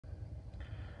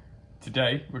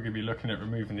Today we're going to be looking at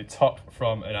removing the top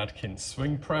from an Adkins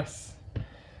swing press.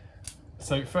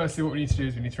 So firstly what we need to do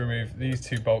is we need to remove these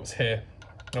two bolts here.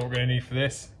 And what we're going to need for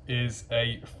this is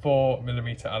a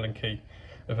 4mm Allen key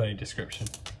of any description.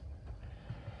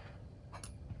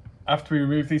 After we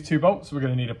remove these two bolts, we're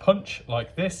going to need a punch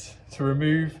like this to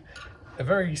remove a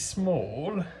very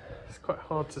small, it's quite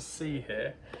hard to see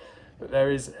here, but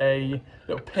there is a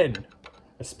little pin,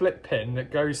 a split pin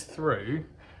that goes through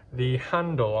the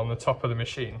handle on the top of the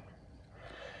machine.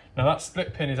 Now that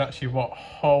split pin is actually what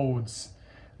holds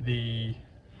the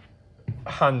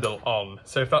handle on.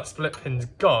 So if that split pin's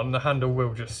gone, the handle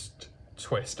will just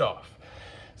twist off.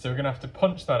 So we're going to have to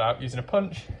punch that out using a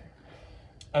punch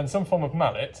and some form of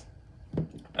mallet.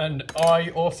 And I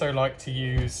also like to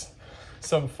use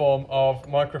some form of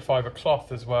microfiber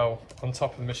cloth as well on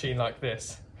top of the machine like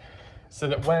this, so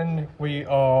that when we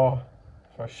are,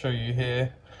 if I show you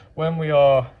here, when we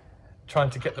are trying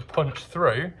to get the punch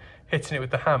through, hitting it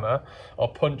with the hammer, our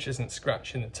punch isn't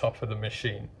scratching the top of the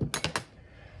machine.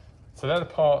 So they're the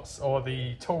parts or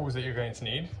the tools that you're going to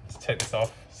need to take this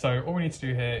off. So all we need to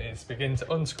do here is begin to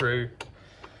unscrew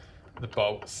the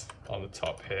bolts on the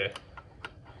top here.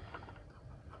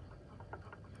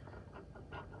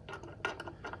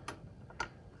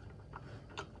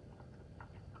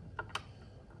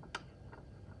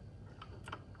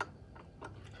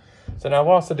 So now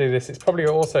whilst I do this, it's probably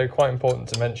also quite important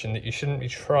to mention that you shouldn't be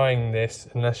trying this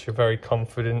unless you're very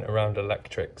confident around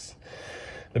electrics.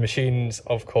 The machines,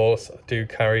 of course, do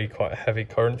carry quite a heavy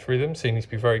current through them, so you need to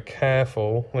be very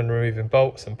careful when removing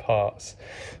bolts and parts.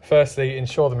 Firstly,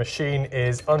 ensure the machine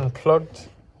is unplugged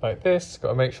like this. Got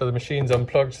to make sure the machine's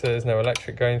unplugged so there's no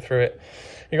electric going through it.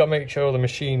 You've got to make sure the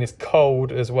machine is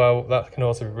cold as well. That can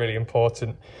also be really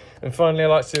important. And finally, I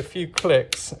like to do a few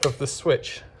clicks of the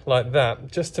switch like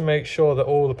that, just to make sure that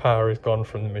all the power is gone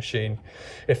from the machine.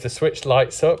 If the switch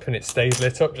lights up and it stays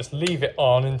lit up, just leave it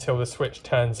on until the switch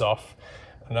turns off,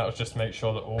 and that will just make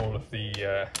sure that all of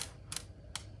the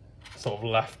sort of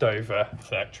leftover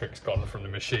electric's gone from the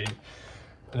machine.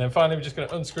 And then finally we're just going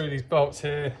to unscrew these bolts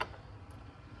here.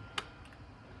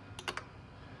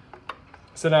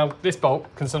 So now this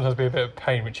bolt can sometimes be a bit of a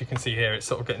pain, which you can see here, it's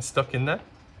sort of getting stuck in there.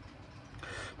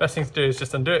 Best thing to do is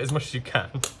just undo it as much as you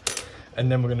can. And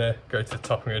then we're going to go to the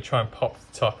top. I'm going to try and pop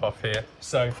the top off here.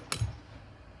 So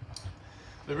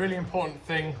the really important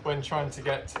thing when trying to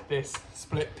get this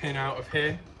split pin out of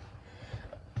here,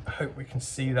 I hope we can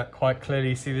see that quite clearly.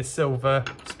 You see this silver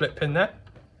split pin there?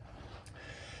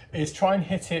 Is try and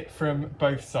hit it from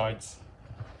both sides.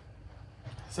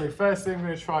 So firstly, I'm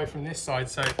going to try from this side.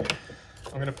 So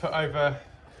I'm going to put over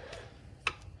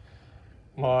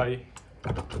my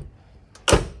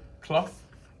cloth,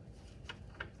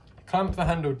 clamp the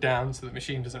handle down so the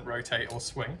machine doesn't rotate or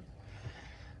swing.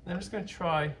 And I'm just going to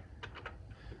try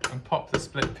and pop the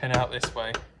split pin out this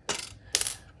way.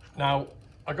 Now,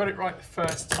 I got it right the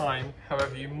first time,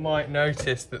 however you might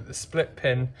notice that the split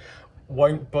pin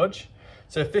won't budge.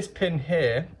 So if this pin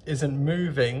here isn't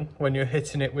moving when you're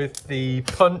hitting it with the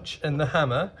punch and the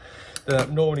hammer, then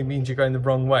that normally means you're going the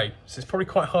wrong way. So it's probably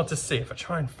quite hard to see. If I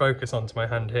try and focus onto my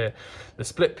hand here, the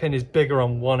split pin is bigger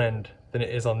on one end than it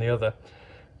is on the other.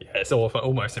 Yeah, it's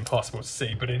almost impossible to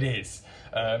see, but it is.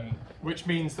 Which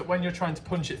means that when you're trying to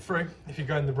punch it through, if you're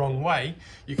going the wrong way,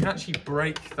 you can actually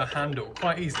break the handle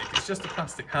quite easily. It's just a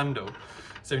plastic handle,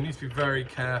 so you need to be very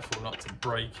careful not to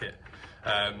break it.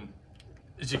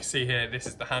 As you can see here, this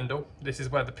is the handle. This is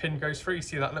where the pin goes through. You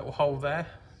see that little hole there?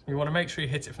 You want to make sure you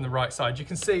hit it from the right side. You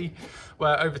can see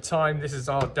where over time, this is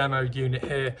our demo unit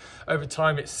here, over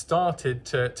time it started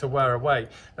to wear away.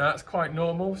 Now that's quite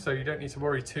normal, so you don't need to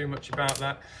worry too much about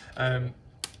that.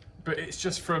 But it's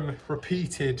just from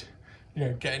repeated,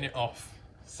 getting it off.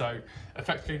 So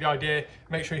effectively the idea,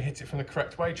 make sure you hit it from the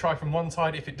correct way. Try from one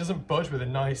side. If it doesn't budge with a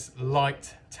nice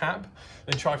light tap,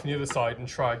 then try from the other side and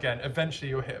try again. Eventually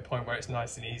you'll hit a point where it's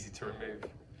nice and easy to remove.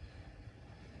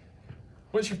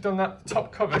 Once you've done that, the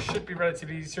top cover should be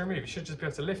relatively easy to remove. You should just be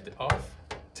able to lift it off,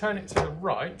 turn it to the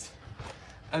right,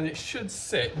 and it should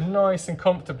sit nice and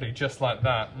comfortably just like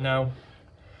that. Now,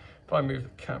 if I move the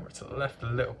camera to the left a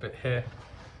little bit here,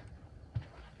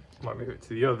 I might move it to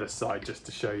the other side just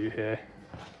to show you here.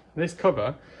 This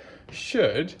cover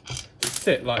should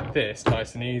sit like this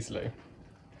nice and easily.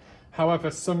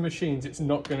 However, some machines it's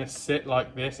not going to sit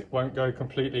like this. It won't go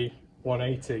completely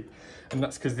 180, and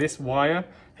that's because this wire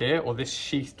here, or this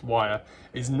sheathed wire,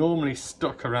 is normally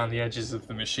stuck around the edges of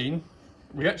the machine.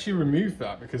 We actually remove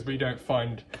that because we don't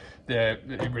find that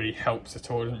it really helps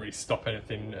at all. It doesn't really stop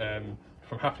anything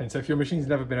from happening. So if your machine's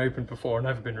never been opened before and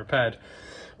never been repaired,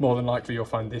 more than likely you'll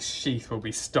find this sheath will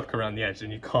be stuck around the edge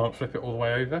and you can't flip it all the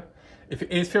way over. If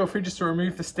it is, feel free just to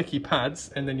remove the sticky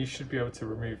pads and then you should be able to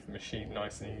remove the machine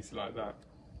nice and easy like that.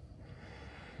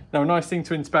 Now a nice thing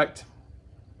to inspect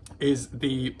is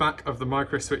the back of the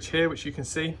micro switch here, which you can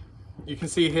see. You can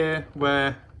see here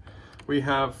where we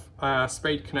have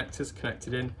spade connectors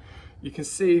connected in. You can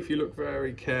see, if you look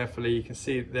very carefully, you can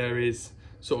see there is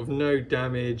sort of no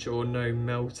damage or no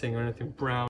melting or anything brown